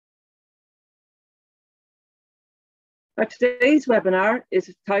Today's webinar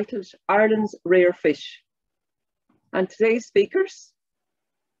is titled Ireland's Rare Fish. And today's speakers,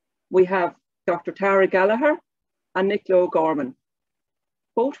 we have Dr. Tara Gallagher and Nicola Gorman.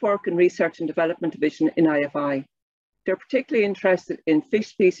 Both work in Research and Development Division in IFI. They're particularly interested in fish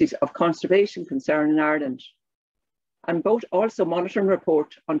species of conservation concern in Ireland. And both also monitor and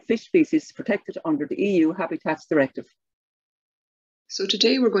report on fish species protected under the EU Habitats Directive. So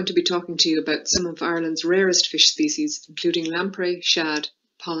today we're going to be talking to you about some of Ireland's rarest fish species, including lamprey, shad,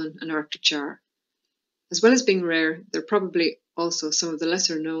 pollan and Arctic char. As well as being rare, they're probably also some of the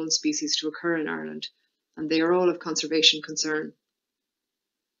lesser known species to occur in Ireland, and they are all of conservation concern.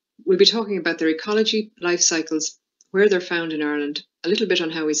 We'll be talking about their ecology, life cycles, where they're found in Ireland, a little bit on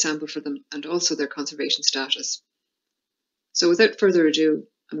how we sample for them, and also their conservation status. So without further ado,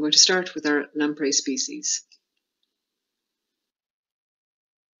 I'm going to start with our lamprey species.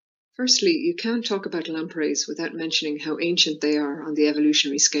 Firstly, you can't talk about lampreys without mentioning how ancient they are on the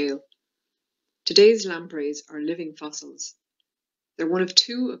evolutionary scale. Today's lampreys are living fossils. They're one of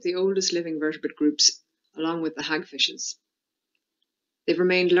two of the oldest living vertebrate groups, along with the hagfishes. They've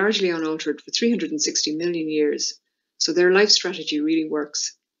remained largely unaltered for 360 million years, so their life strategy really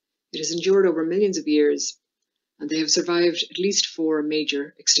works. It has endured over millions of years, and they have survived at least 4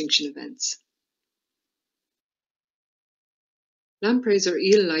 major extinction events. Lampreys are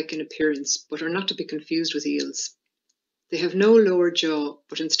eel-like in appearance, but are not to be confused with eels. They have no lower jaw,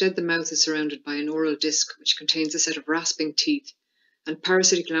 but instead the mouth is surrounded by an oral disc which contains a set of rasping teeth, and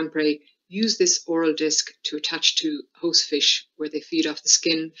parasitic lamprey use this oral disc to attach to host fish, where they feed off the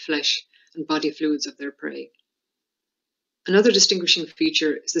skin, flesh, and body fluids of their prey. Another distinguishing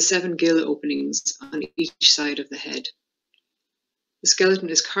feature is the 7 gill openings on each side of the head. The skeleton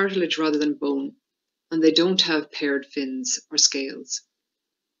is cartilage rather than bone, and they don't have paired fins or scales.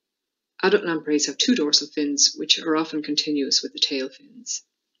 Adult lampreys have 2 dorsal fins, which are often continuous with the tail fins.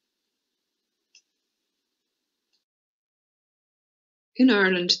 In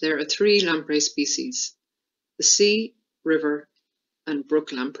Ireland, there are 3 lamprey species: the sea, river, and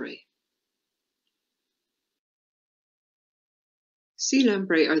brook lamprey. Sea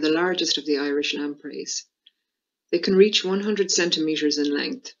lamprey are the largest of the Irish lampreys. They can reach 100 centimetres in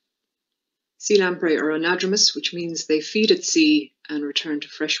length. Sea lamprey are anadromous, which means they feed at sea and return to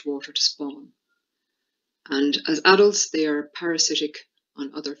fresh water to spawn. And as adults, they are parasitic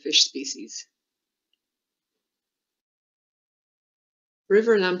on other fish species.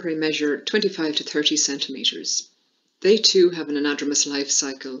 River lamprey measure 25 to 30 centimetres. They too have an anadromous life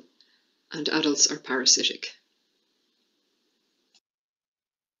cycle, and adults are parasitic.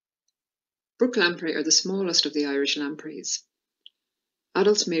 Brook lamprey are the smallest of the Irish lampreys.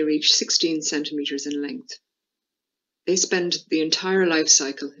 Adults may reach 16 centimetres in length. They spend the entire life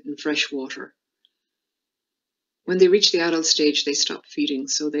cycle in fresh water. When they reach the adult stage, they stop feeding,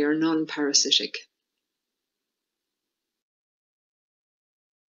 so they are non-parasitic.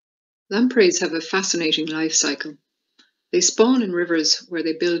 Lampreys have a fascinating life cycle. They spawn in rivers where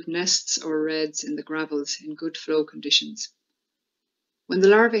they build nests or redds in the gravels in good flow conditions. When the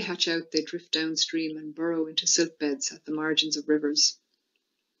larvae hatch out, they drift downstream and burrow into silt beds at the margins of rivers.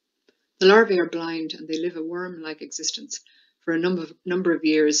 The larvae are blind and they live a worm-like existence for a number of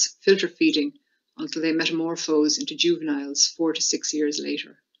years, filter feeding until they metamorphose into juveniles 4 to 6 years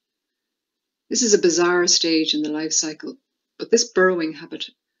later. This is a bizarre stage in the life cycle, but this burrowing habit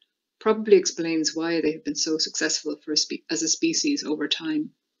probably explains why they have been so successful as a species over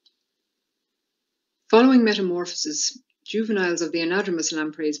time. Following metamorphosis, juveniles of the anadromous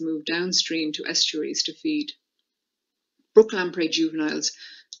lampreys move downstream to estuaries to feed. Brook lamprey juveniles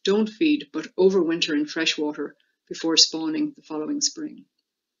don't feed but overwinter in fresh water before spawning the following spring.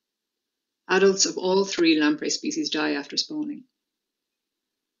 Adults of all 3 lamprey species die after spawning.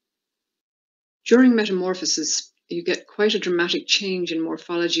 During metamorphosis, you get quite a dramatic change in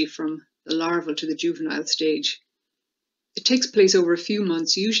morphology from the larval to the juvenile stage. It takes place over a few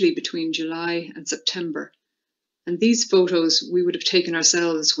months, usually between July and September, and these photos we would have taken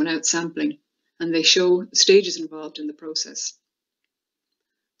ourselves when out sampling, and they show the stages involved in the process.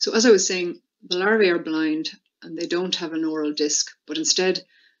 So as I was saying, the larvae are blind and they don't have an oral disc, but instead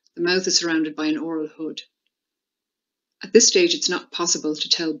the mouth is surrounded by an oral hood. At this stage, it's not possible to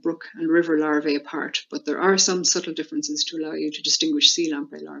tell brook and river larvae apart, but there are some subtle differences to allow you to distinguish sea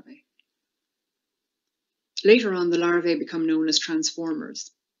lamprey larvae. Later on, the larvae become known as transformers.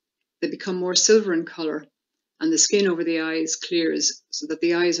 They become more silver in colour, and the skin over the eyes clears so that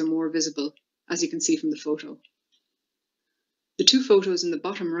the eyes are more visible, as you can see from the photo. The 2 photos in the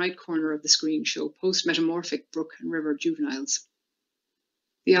bottom right corner of the screen show post-metamorphic brook and river juveniles.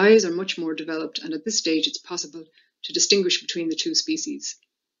 The eyes are much more developed, and at this stage it's possible to distinguish between the two species.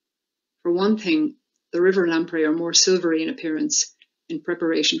 For one thing, the river lamprey are more silvery in appearance in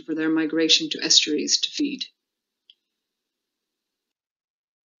preparation for their migration to estuaries to feed.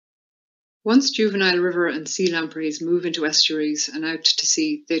 Once juvenile river and sea lampreys move into estuaries and out to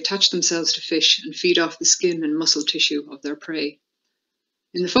sea, they attach themselves to fish and feed off the skin and muscle tissue of their prey.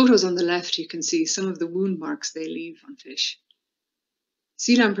 In the photos on the left, you can see some of the wound marks they leave on fish.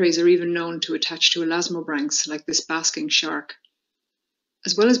 Sea lampreys are even known to attach to elasmobranchs like this basking shark.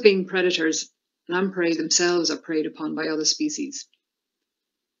 As well as being predators, lamprey themselves are preyed upon by other species.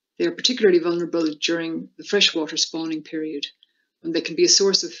 They are particularly vulnerable during the freshwater spawning period, when they can be a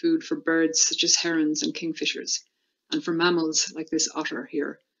source of food for birds such as herons and kingfishers, and for mammals like this otter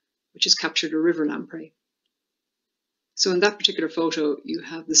here, which has captured a river lamprey. So in that particular photo, you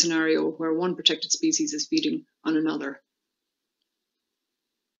have the scenario where one protected species is feeding on another.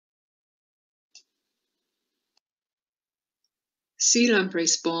 Sea lamprey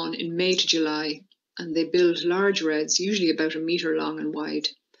spawn in May to July, and they build large redds, usually about 1 metre long and wide,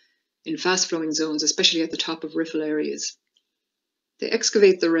 in fast-flowing zones, especially at the top of riffle areas. They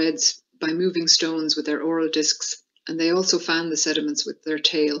excavate the redds by moving stones with their oral discs, and they also fan the sediments with their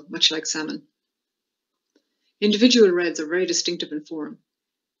tail, much like salmon. Individual redds are very distinctive in form.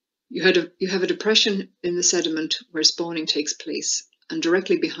 You have a depression in the sediment where spawning takes place, and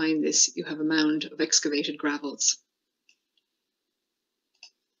directly behind this you have a mound of excavated gravels.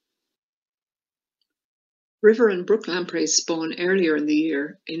 River and brook lampreys spawn earlier in the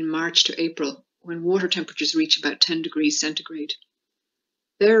year, in March to April, when water temperatures reach about 10 degrees centigrade.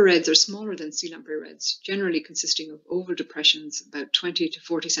 Their redds are smaller than sea lamprey redds, generally consisting of oval depressions about 20 to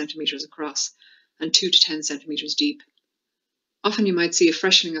 40 centimetres across and 2 to 10 centimetres deep. Often you might see a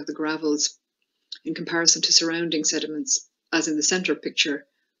freshening of the gravels in comparison to surrounding sediments, as in the centre picture,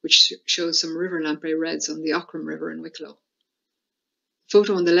 which shows some river lamprey redds on the Aughrim River in Wicklow. The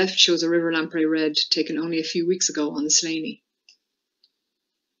photo on the left shows a river lamprey redd taken only a few weeks ago on the Slaney.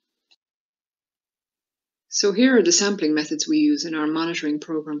 So here are the sampling methods we use in our monitoring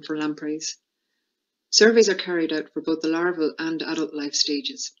programme for lampreys. Surveys are carried out for both the larval and adult life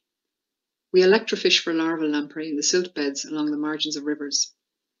stages. We electrofish for larval lamprey in the silt beds along the margins of rivers.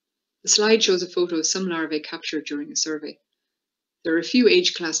 The slide shows a photo of some larvae captured during a survey. There are a few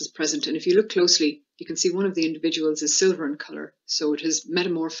age classes present, and if you look closely, you can see one of the individuals is silver in colour, so it has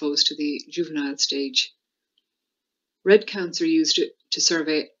metamorphosed to the juvenile stage. Red counts are used to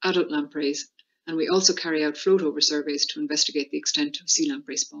survey adult lampreys, and we also carry out float-over surveys to investigate the extent of sea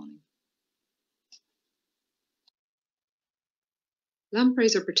lamprey spawning.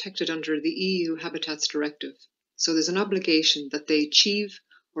 Lampreys are protected under the EU Habitats Directive, so there's an obligation that they achieve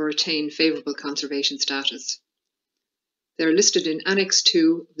or attain favourable conservation status. They're listed in Annex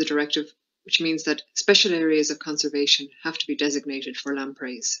 2 of the directive, which means that special areas of conservation have to be designated for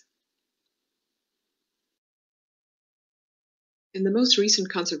lampreys. In the most recent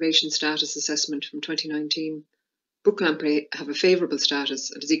conservation status assessment from 2019, brook lamprey have a favourable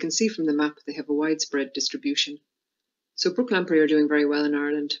status, and as you can see from the map, they have a widespread distribution. So brook lamprey are doing very well in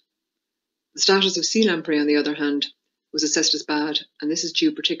Ireland. The status of sea lamprey, on the other hand, was assessed as bad, and this is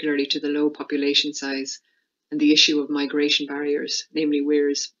due particularly to the low population size and the issue of migration barriers, namely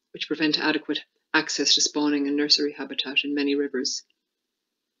weirs, which prevent adequate access to spawning and nursery habitat in many rivers.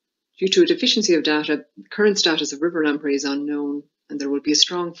 Due to a deficiency of data, the current status of river lamprey is unknown, and there will be a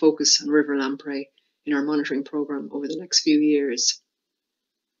strong focus on river lamprey in our monitoring programme over the next few years.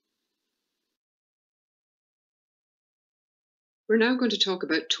 We're now going to talk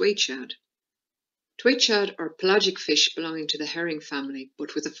about twaite shad. Twaite shad are pelagic fish belonging to the herring family,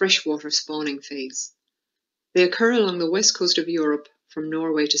 but with a freshwater spawning phase. They occur along the west coast of Europe from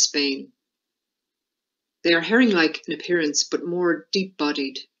Norway to Spain. They are herring-like in appearance, but more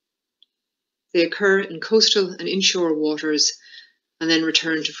deep-bodied. They occur in coastal and inshore waters and then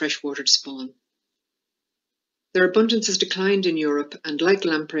return to freshwater to spawn. Their abundance has declined in Europe, and like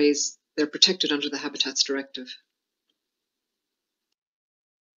lampreys, they're protected under the Habitats Directive.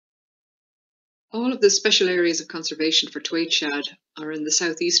 All of the special areas of conservation for twaite shad are in the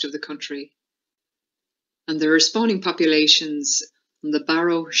southeast of the country, and there are spawning populations on the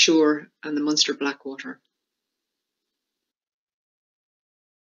Barrow, Shore and the Munster Blackwater.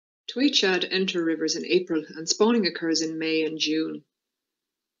 Twaite shad enter rivers in April, and spawning occurs in May and June.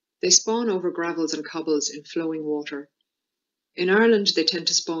 They spawn over gravels and cobbles in flowing water. In Ireland, they tend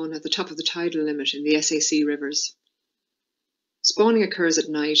to spawn at the top of the tidal limit in the SAC rivers. Spawning occurs at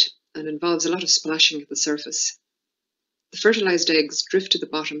night and involves a lot of splashing at the surface. The fertilised eggs drift to the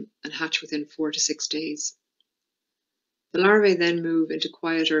bottom and hatch within 4 to 6 days. The larvae then move into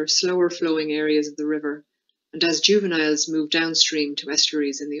quieter, slower flowing areas of the river and as juveniles move downstream to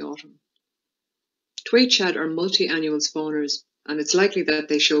estuaries in the autumn. Twaite shad are multi-annual spawners, and it's likely that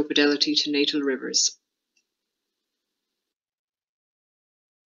they show fidelity to natal rivers.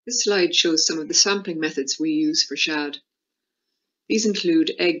 This slide shows some of the sampling methods we use for shad. These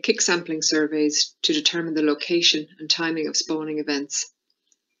include egg kick sampling surveys to determine the location and timing of spawning events,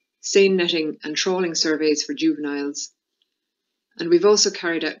 seine netting and trawling surveys for juveniles, and we've also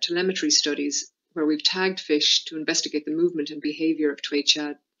carried out telemetry studies where we've tagged fish to investigate the movement and behaviour of twaite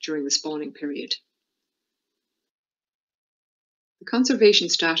shad during the spawning period. The conservation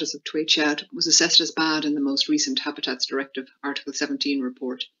status of twaite shad was assessed as bad in the most recent Habitats Directive Article 17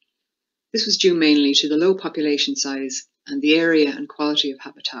 report. This was due mainly to the low population size and the area and quality of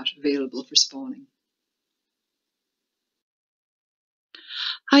habitat available for spawning.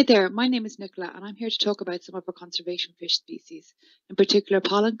 Hi there, my name is Nicola and I'm here to talk about some of our conservation fish species, in particular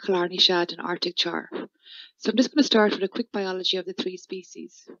pollan, Killarney shad and Arctic char. So I'm just going to start with a quick biology of the three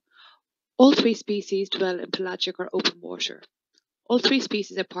species. All three species dwell in pelagic or open water. All three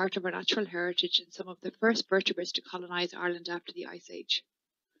species are part of our natural heritage and some of the first vertebrates to colonise Ireland after the Ice Age.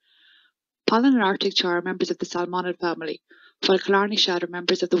 Pollan and Arctic char are members of the salmonid family, while Killarney shad are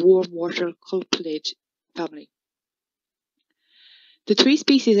members of the warm water culpellid family. The three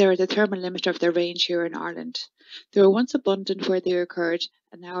species are at the thermal limit of their range here in Ireland. They were once abundant where they occurred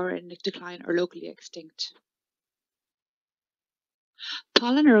and now are in decline or locally extinct.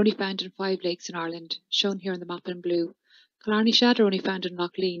 Pollan are only found in 5 lakes in Ireland, shown here on the map in blue. Killarney shad are only found in Lough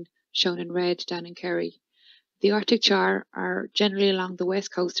Lean, shown in red down in Kerry. The Arctic char are generally along the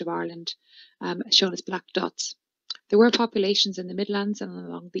west coast of Ireland, shown as black dots. There were populations in the Midlands and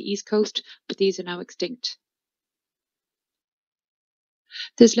along the east coast, but these are now extinct.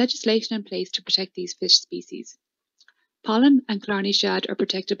 There's legislation in place to protect these fish species. Pollan and Killarney shad are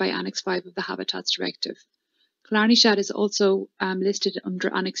protected by Annex 5 of the Habitats Directive. Killarney shad is also listed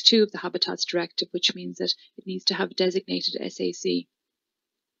under Annex 2 of the Habitats Directive, which means that it needs to have a designated SAC,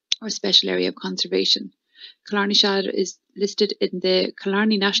 or Special Area of Conservation. Killarney shad is listed in the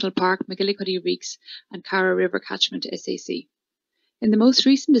Killarney National Park, McGillicuddy Reeks and Cara River Catchment SAC. In the most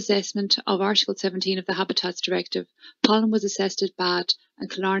recent assessment of Article 17 of the Habitats Directive, pollan was assessed as bad and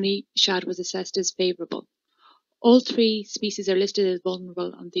Killarney shad was assessed as favourable. All three species are listed as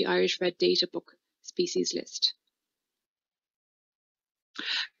vulnerable on the Irish Red Data Book species list.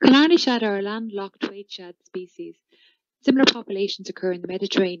 Killarney shad are a landlocked twaite shad species. Similar populations occur in the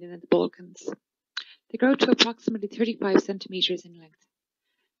Mediterranean and the Balkans. They grow to approximately 35 centimetres in length.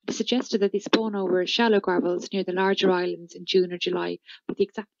 It is suggested that they spawn over shallow gravels near the larger islands in June or July, but the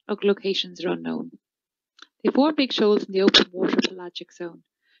exact locations are unknown. They form big shoals in the open water pelagic zone.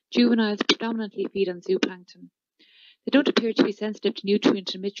 Juveniles predominantly feed on zooplankton. They don't appear to be sensitive to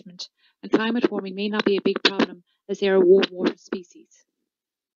nutrient enrichment, and climate warming may not be a big problem as they are a warm water species.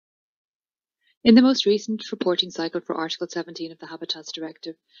 In the most recent reporting cycle for Article 17 of the Habitats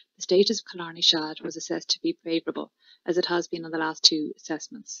Directive, the status of Killarney shad was assessed to be favourable, as it has been on the last 2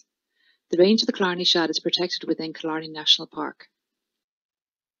 assessments. The range of the Killarney shad is protected within Killarney National Park.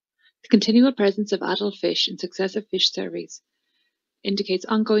 The continual presence of adult fish in successive fish surveys indicates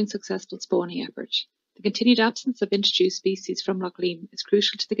ongoing successful spawning effort. The continued absence of introduced species from Lough Lean is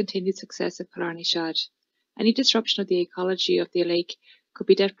crucial to the continued success of Killarney shad. Any disruption of the ecology of the lake could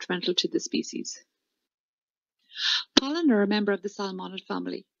be detrimental to the species. Pollan are a member of the salmonid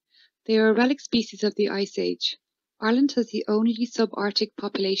family. They are a relic species of the Ice Age. Ireland has the only subarctic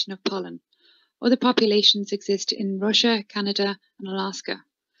population of pollan. Other populations exist in Russia, Canada and Alaska.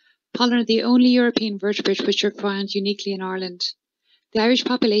 Pollan are the only European vertebrate which are found uniquely in Ireland. The Irish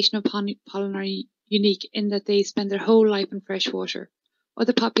population of pollan are unique in that they spend their whole life in fresh water.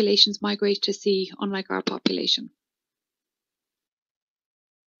 Other populations migrate to sea, unlike our population.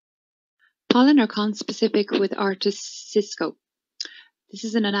 Pollan are conspecific with Arctis cisco. This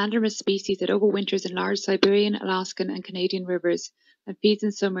is an anadromous species that overwinters in large Siberian, Alaskan and Canadian rivers and feeds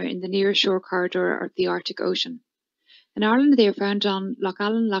in summer in the near shore corridor of the Arctic Ocean. In Ireland they are found on Lough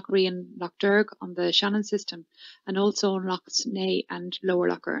Allen, Lough Ree and Lough Derg on the Shannon system and also on Lochs Nahe and Lower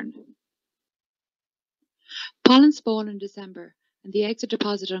Lough Erne. Pollan spawn in December and the eggs are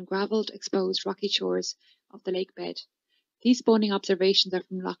deposited on gravelled, exposed rocky shores of the lake bed. These spawning observations are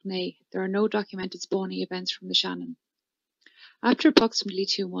from Lough Nahe. There are no documented spawning events from the Shannon. After approximately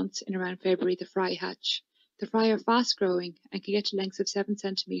 2 months, in around February, the fry hatch. The fry are fast growing and can get to lengths of 7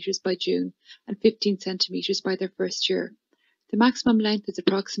 centimetres by June and 15 centimetres by their first year. The maximum length is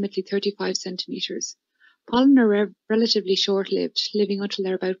approximately 35 centimetres. Pollan are relatively short-lived, living until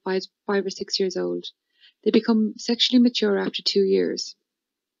they're about 5 or 6 years old. They become sexually mature after 2 years.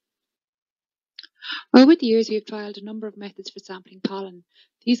 Over the years, we have trialled a number of methods for sampling pollen.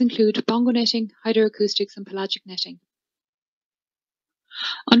 These include bongo netting, hydroacoustics, and pelagic netting.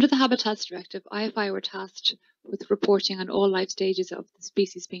 Under the Habitats Directive, IFI were tasked with reporting on all life stages of the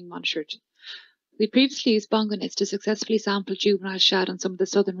species being monitored. We previously used bongo nets to successfully sample juvenile shad on some of the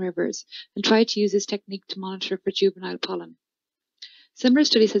southern rivers and tried to use this technique to monitor for juvenile pollen. Similar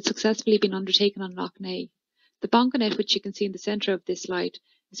studies had successfully been undertaken on Lough Neagh. The bongo net, which you can see in the centre of this slide,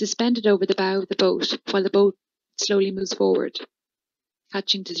 is suspended over the bow of the boat while the boat slowly moves forward,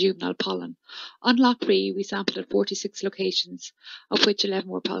 catching the juvenile pollen. On Lough Ree, we sampled at 46 locations, of which 11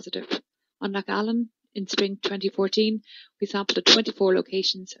 were positive. On Lough Allen, in spring 2014, we sampled at 24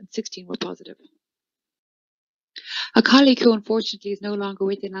 locations and 16 were positive. A colleague who unfortunately is no longer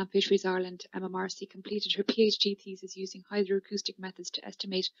with Inland Fisheries Ireland, Emma Marcy, completed her PhD thesis using hydroacoustic methods to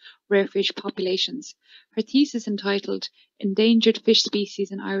estimate rare fish populations. Her thesis, entitled Endangered Fish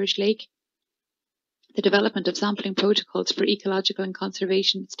Species in Irish Lake, the Development of Sampling Protocols for Ecological and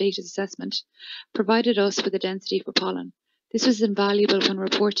Conservation Status Assessment, provided us with a density for pollen. This was invaluable when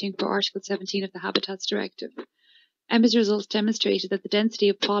reporting for Article 17 of the Habitats Directive. Emma's results demonstrated that the density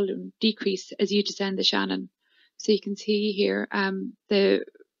of pollen decreased as you descend the Shannon. So you can see here the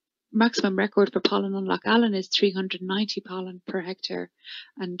maximum record for pollen on Lough Allen is 390 pollen per hectare,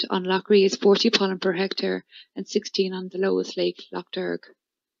 and on Lough Ree is 40 pollen per hectare and 16 on the lowest lake, Lough Derg.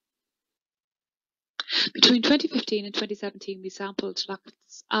 Between 2015 and 2017, we sampled Lough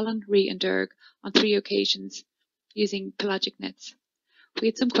Allen, Ree and Derg on 3 occasions using pelagic nets. We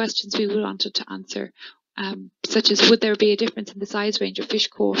had some questions we wanted to answer, such as would there be a difference in the size range of fish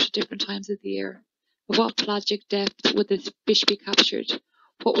caught at different times of the year? At what pelagic depth would the fish be captured?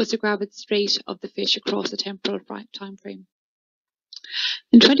 What was the gravity rate of the fish across a temporal time frame?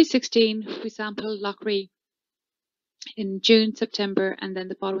 In 2016, we sampled Lough Ree in June, September, and then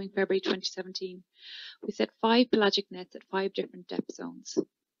the following February 2017. We set 5 pelagic nets at 5 different depth zones.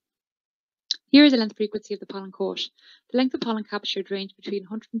 Here is the length frequency of the pollen caught. The length of pollen captured ranged between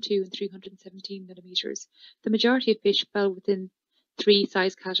 102 and 317 millimetres. The majority of fish fell within 3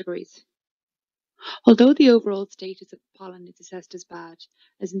 size categories. Although the overall status of pollen is assessed as bad,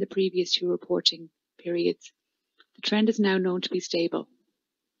 as in the previous 2 reporting periods, the trend is now known to be stable.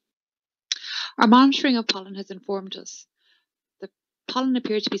 Our monitoring of pollen has informed us. The pollen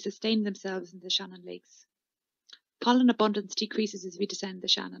appear to be sustaining themselves in the Shannon lakes. Pollen abundance decreases as we descend the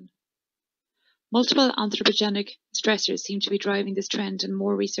Shannon. Multiple anthropogenic stressors seem to be driving this trend, and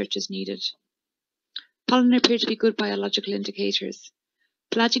more research is needed. Pollen appear to be good biological indicators.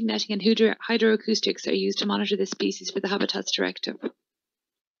 Pelagic netting and hydroacoustics are used to monitor this species for the Habitats Directive.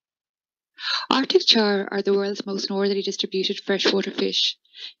 Arctic char are the world's most northerly distributed freshwater fish.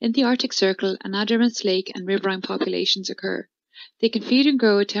 In the Arctic Circle, anadromous lake and riverine populations occur. They can feed and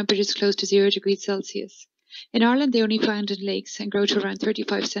grow at temperatures close to 0 degrees Celsius. In Ireland, they are only found in lakes and grow to around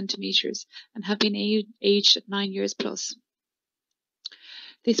 35 centimetres and have been aged at 9 years plus.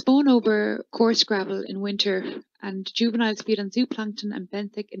 They spawn over coarse gravel in winter, and juveniles feed on zooplankton and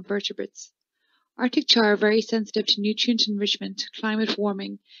benthic invertebrates. Arctic char are very sensitive to nutrient enrichment, climate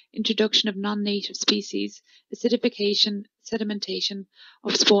warming, introduction of non-native species, acidification, sedimentation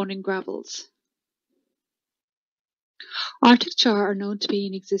of spawning gravels. Arctic char are known to be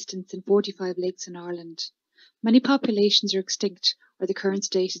in existence in 45 lakes in Ireland. Many populations are extinct, or the current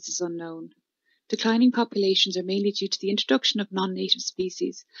status is unknown. Declining populations are mainly due to the introduction of non-native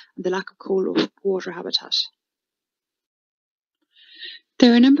species and the lack of cold water habitat.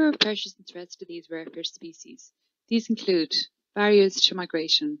 There are a number of pressures and threats to these rare fish species. These include barriers to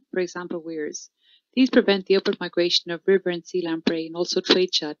migration, for example weirs. These prevent the upward migration of river and sea lamprey and also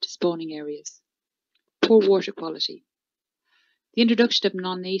twaite shad to spawning areas. Poor water quality. The introduction of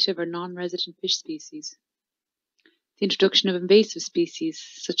non-native or non-resident fish species. The introduction of invasive species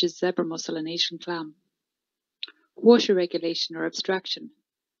such as zebra mussel and Asian clam. Water regulation or abstraction.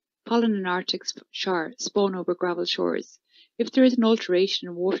 Pollen and Arctic char spawn over gravel shores. If there is an alteration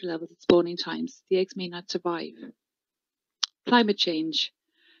in water levels at spawning times, the eggs may not survive. Climate change.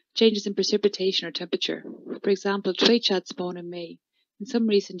 Changes in precipitation or temperature. For example, twaite shad spawn in May. In some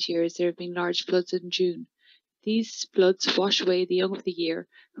recent years, there have been large floods in June. These floods wash away the young of the year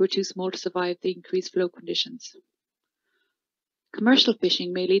who are too small to survive the increased flow conditions. Commercial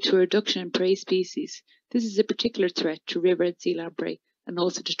fishing may lead to a reduction in prey species. This is a particular threat to river and sea lamprey and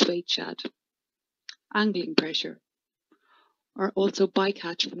also to twaite shad. Angling pressure, or also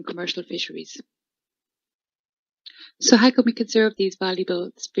bycatch from commercial fisheries. So how can we conserve these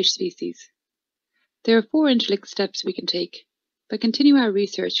valuable fish species? There are 4 interlinked steps we can take. By continuing our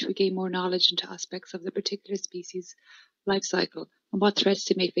research, we gain more knowledge into aspects of the particular species life cycle and what threats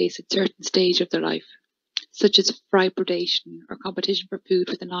they may face at certain stage of their life, such as fry predation or competition for food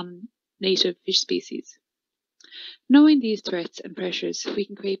with a non-native fish species. Knowing these threats and pressures, we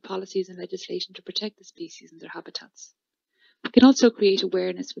can create policies and legislation to protect the species and their habitats. We can also create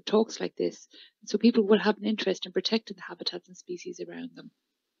awareness with talks like this, so people will have an interest in protecting the habitats and species around them.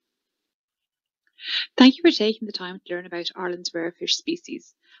 Thank you for taking the time to learn about Ireland's rare fish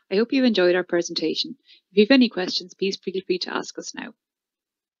species. I hope you enjoyed our presentation. If you have any questions, please feel free to ask us now.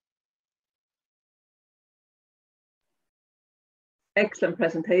 Excellent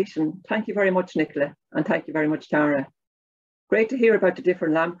presentation. Thank you very much, Nicola, and thank you very much, Tara. Great to hear about the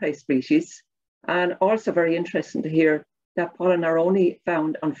different lamprey species, and also very interesting to hear that pollen are only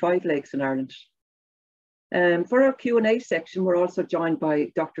found on 5 lakes in Ireland. For our Q&A section, we're also joined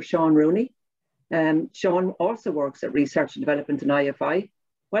by Dr. Sean Rooney. Sean also works at Research and Development in IFI.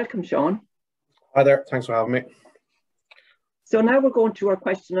 Welcome, Sean. Hi there, thanks for having me. So now we're going to our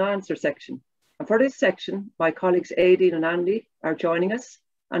question and answer section. And for this section, my colleagues Aideen and Andy are joining us,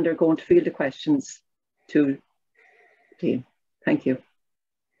 and they're going to field the questions to the team. Thank you.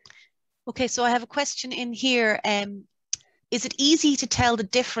 Okay, so I have a question in here. Is it easy to tell the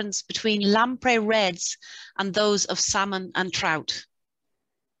difference between lamprey reds and those of salmon and trout?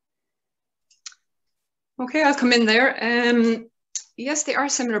 Okay, I'll come in there. Yes, they are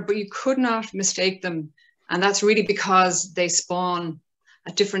similar, but you could not mistake them. And that's really because they spawn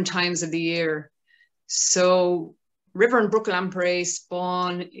at different times of the year. So river and brook lamprey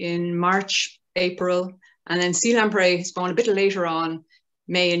spawn in March, April, and then sea lamprey spawn a bit later on,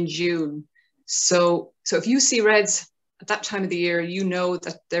 May and June. So if you see reds at that time of the year, you know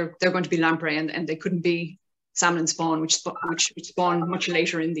that they're going to be lamprey, and they couldn't be salmon spawn, which spawn much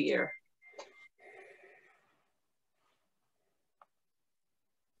later in the year.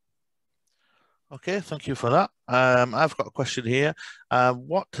 Okay, thank you for that. I've got a question here.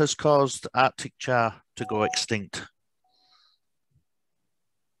 What has caused Arctic char to go extinct?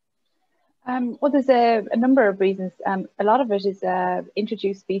 Well, there's a number of reasons. A lot of it is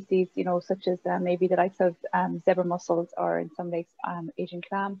introduced species, you know, such as maybe the likes of zebra mussels, or in some lakes Asian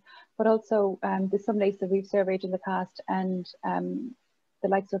clam, but also there's some lakes that we've surveyed in the past, and the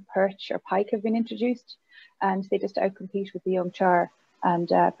likes of perch or pike have been introduced, and they just outcompete with the young char and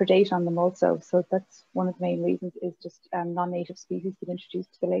predate on them also. So that's one of the main reasons, is just non-native species being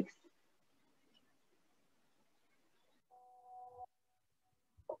introduced to the lakes.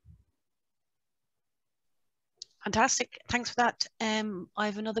 Fantastic, thanks for that. I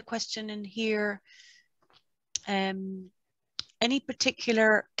have another question in here. Any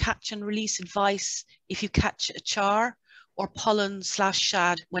particular catch and release advice if you catch a char or pollan /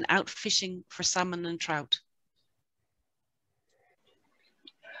 shad when out fishing for salmon and trout?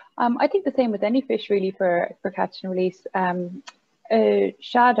 I think the same with any fish really for catch and release.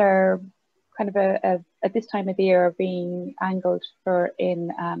 Shad are kind of at this time of the year being angled for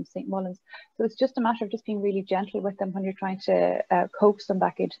in St. Mullins. So it's just a matter of just being really gentle with them when you're trying to coax them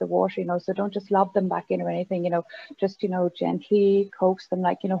back into the water, you know, so don't just lob them back in or anything, you know, just, you know, gently coax them,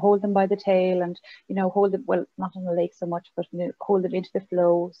 like, you know, hold them by the tail and, you know, hold them, well, not on the lake so much, but, you know, hold them into the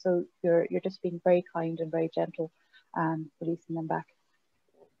flow. So you're just being very kind and very gentle and releasing them back.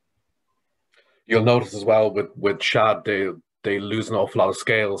 You'll notice as well with shad, they lose an awful lot of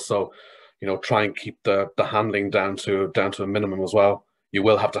scales. So, you know, try and keep the handling down to a minimum as well. You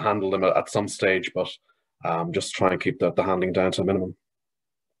will have to handle them at some stage, but just try and keep the handling down to a minimum.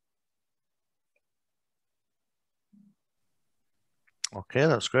 Okay,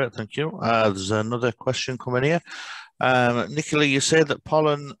 that's great, thank you. There's another question coming here. Nicola, you said that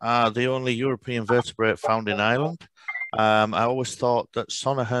pollen are the only European vertebrate found in Ireland. I always thought that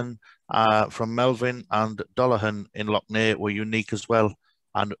Sonahan from Melvin and Dollahan in Lough Neagh were unique as well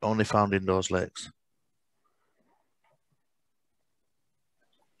and only found in those lakes.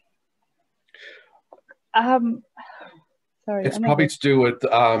 Sorry, it's probably to do with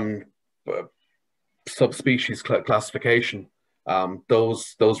subspecies classification.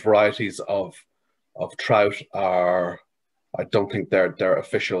 Those varieties of trout are, I don't think they're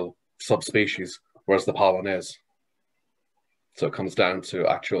official subspecies, whereas the pollen is. So it comes down to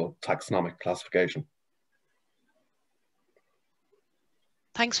actual taxonomic classification.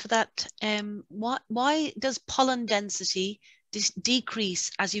 Thanks for that. Why does pollen density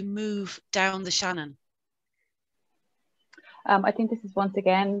decrease as you move down the Shannon? I think this is once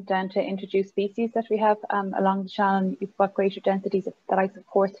again down to introduced species that we have along the Shannon. You've got greater densities of the likes of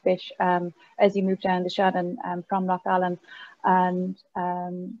horsefish as you move down the Shannon from Lough Allen, and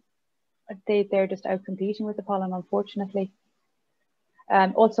they're just out competing with the pollen, unfortunately.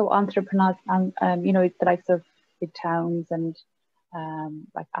 Also entrepreneurs and you know, the likes of big towns and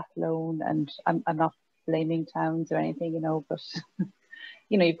like Athlone, and I'm not blaming towns or anything, you know, but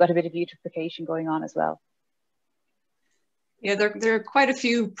you know, you've got a bit of eutrophication going on as well. Yeah, there are quite a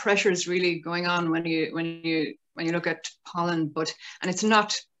few pressures really going on when you look at pollen, and it's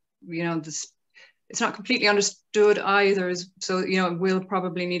not, you know, it's not completely understood either. So, you know, we'll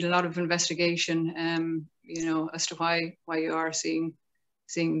probably need a lot of investigation, you know, as to why you are seeing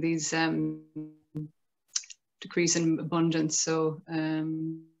these decrease in abundance. So,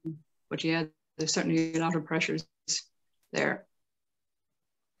 but yeah, there's certainly a lot of pressures there.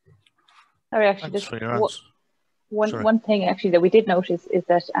 Sorry, actually, just one thing actually that we did notice is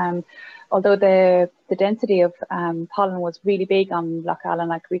that although the density of pollen was really big on Lough Allen,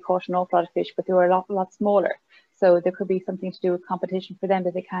 like we caught an awful lot of fish, but they were a lot smaller. So there could be something to do with competition for them,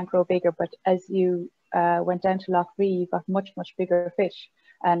 that they can't grow bigger. But as you went down to Lough Ree, you got much bigger fish,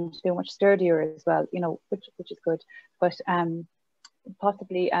 and they're much sturdier as well, you know, which is good. But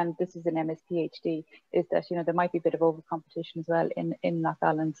possibly, and this is an MS PhD, is that, you know, there might be a bit of over competition as well in Lough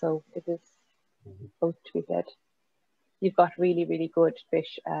Allen. So it is both to be said. You've got really good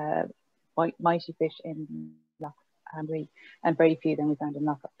fish, mighty fish in Lough Ree, and very few than we found in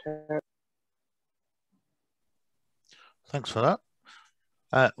Lough Turr. Thanks for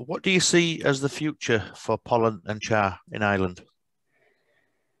that. What do you see as the future for pollen and char in Ireland?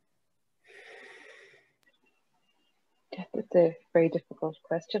 It's a very difficult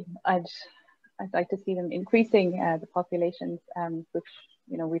question. I'd like to see them increasing the populations, which,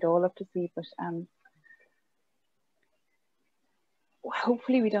 you know, we'd all love to see, but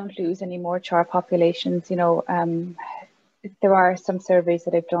hopefully we don't lose any more char populations. You know, there are some surveys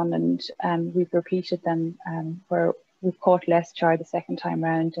that I've done, and we've repeated them, where we've caught less char the second time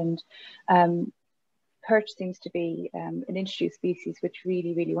round, and perch seems to be an introduced species, which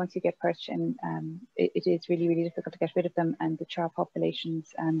really, once you get perch in, it is really difficult to get rid of them, and the char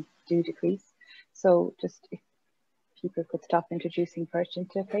populations do decrease. So just if people could stop introducing perch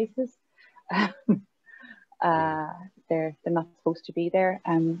into places. They're not supposed to be there.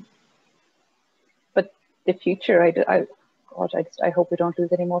 But the future, I hope we don't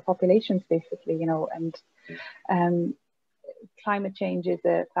lose any more populations, basically, you know. And climate change is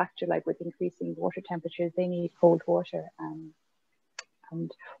a factor, like with increasing water temperatures, they need cold water,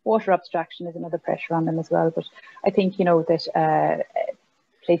 and water abstraction is another pressure on them as well. But I think, you know, that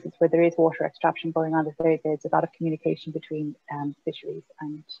places where there is water extraction going on, there's a lot of communication between fisheries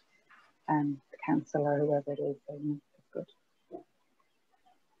and the council or whoever it is. So, it's good.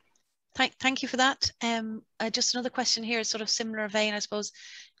 Thank you for that. Just another question here, sort of similar vein, I suppose.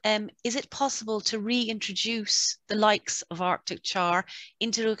 Is it possible to reintroduce the likes of Arctic char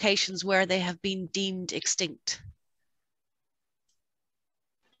into locations where they have been deemed extinct?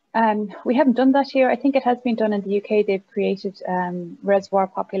 We haven't done that here. I think it has been done in the UK. They've created reservoir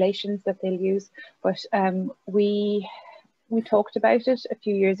populations that they'll use, but we talked about it a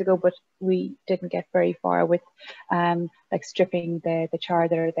few years ago, but we didn't get very far with like stripping the char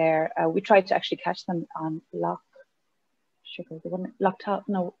that are there. We tried to actually catch them on Lough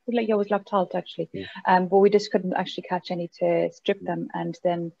Talt actually, but we just couldn't actually catch any to strip them. And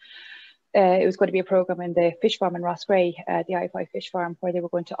then it was going to be a programme in the fish farm in Rossgrey, the IFI fish farm, where they were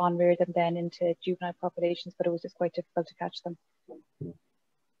going to unrear them then into juvenile populations, but it was just quite difficult to catch them.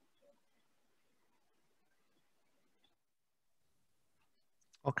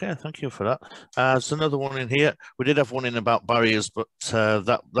 Okay, thank you for that. There's another one in here. We did have one in about barriers, but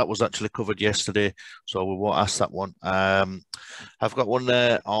that was actually covered yesterday, so we won't ask that one. I've got one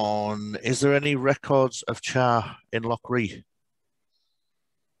there on, is there any records of char in Lough Ree?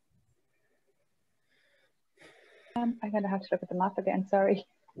 I'm going to have to look at the map again, sorry.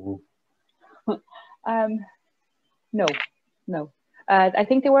 No. I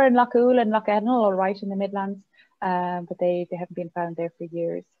think they were in Lough Oul and Lough Ennell, all right, in the Midlands. But they haven't been found there for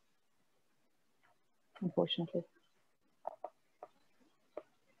years, unfortunately.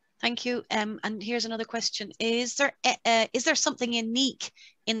 Thank you. And here's another question: is there something unique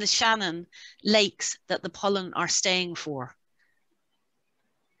in the Shannon lakes that the pollen are staying for?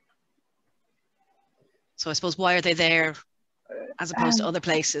 So I suppose, why are they there as opposed to other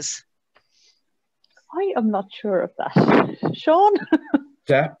places? I am not sure of that. Sean?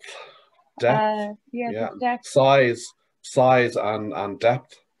 Depth. Yeah. Depth. Size and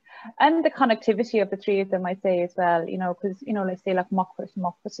depth. And the connectivity of the three of them, I'd say as well, you know, because, you know, let's say like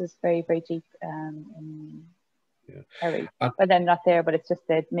Mockfus is very, very deep in Kerry. But then not there, but it's just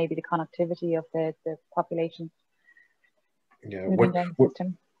that maybe the connectivity of the population. Yeah,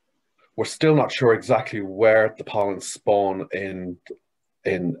 we're still not sure exactly where the pollen spawn in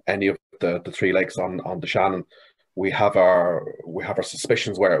any of the three lakes on the Shannon. we have our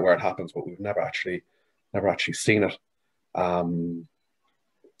suspicions where it happens, but we've never actually seen it.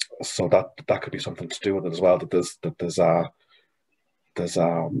 So that could be something to do with it as well. That there's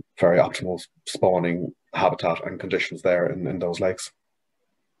very optimal spawning habitat and conditions there in those lakes.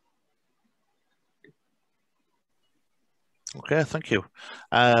 Okay, thank you.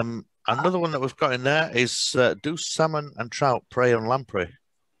 Another one that we've got in there is, do salmon and trout prey on lamprey?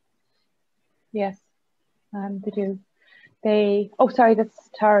 Yes, they do. Oh, sorry, that's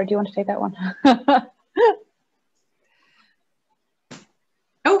Tara. Do you want to take that one?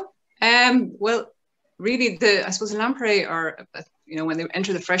 Well, really, I suppose the lamprey are, when they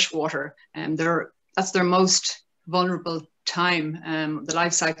enter the fresh water, that's their most vulnerable time, the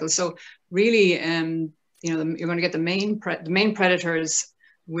life cycle. So really, you're going to get the main predators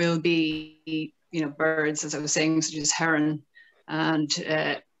will be, birds, as I was saying, such as heron and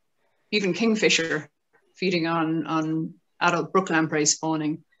even kingfisher feeding on adult brook lamprey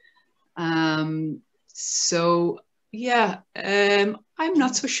spawning. So yeah, I'm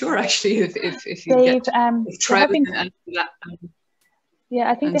not so sure actually if you get trout and yeah,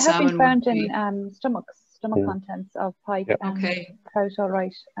 I think they have been found in stomach contents of pike and trout. All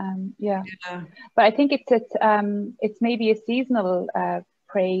right, yeah, but I think it's maybe a seasonal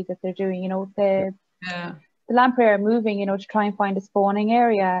prey that they're doing. The lamprey are moving, to try and find a spawning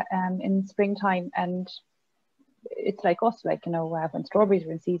area in springtime, and it's like us, when strawberries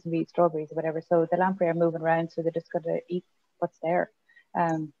are in season, we eat strawberries or whatever. So the lamprey are moving around, so they're just going to eat what's there,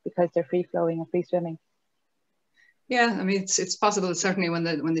 because they're free flowing and free swimming. Yeah, I mean, it's possible certainly when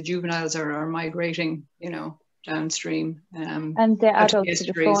the juveniles are migrating, downstream. And the adults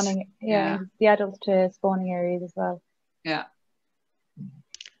to the spawning, the adults to spawning areas as well. Yeah.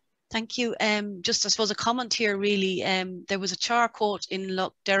 Thank you. Just I suppose a comment here really. There was a char quote in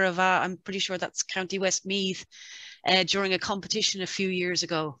Loch Derrava, I'm pretty sure that's County Westmeath, during a competition a few years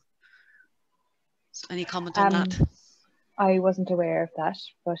ago. So any comment on that? I wasn't aware of that,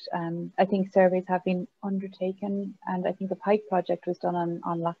 but I think surveys have been undertaken, and I think the pike project was done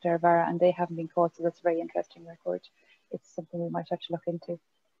on Loch Derrava, and they haven't been caught, so that's a very interesting record. It's something we might have to look into.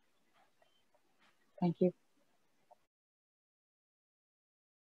 Thank you.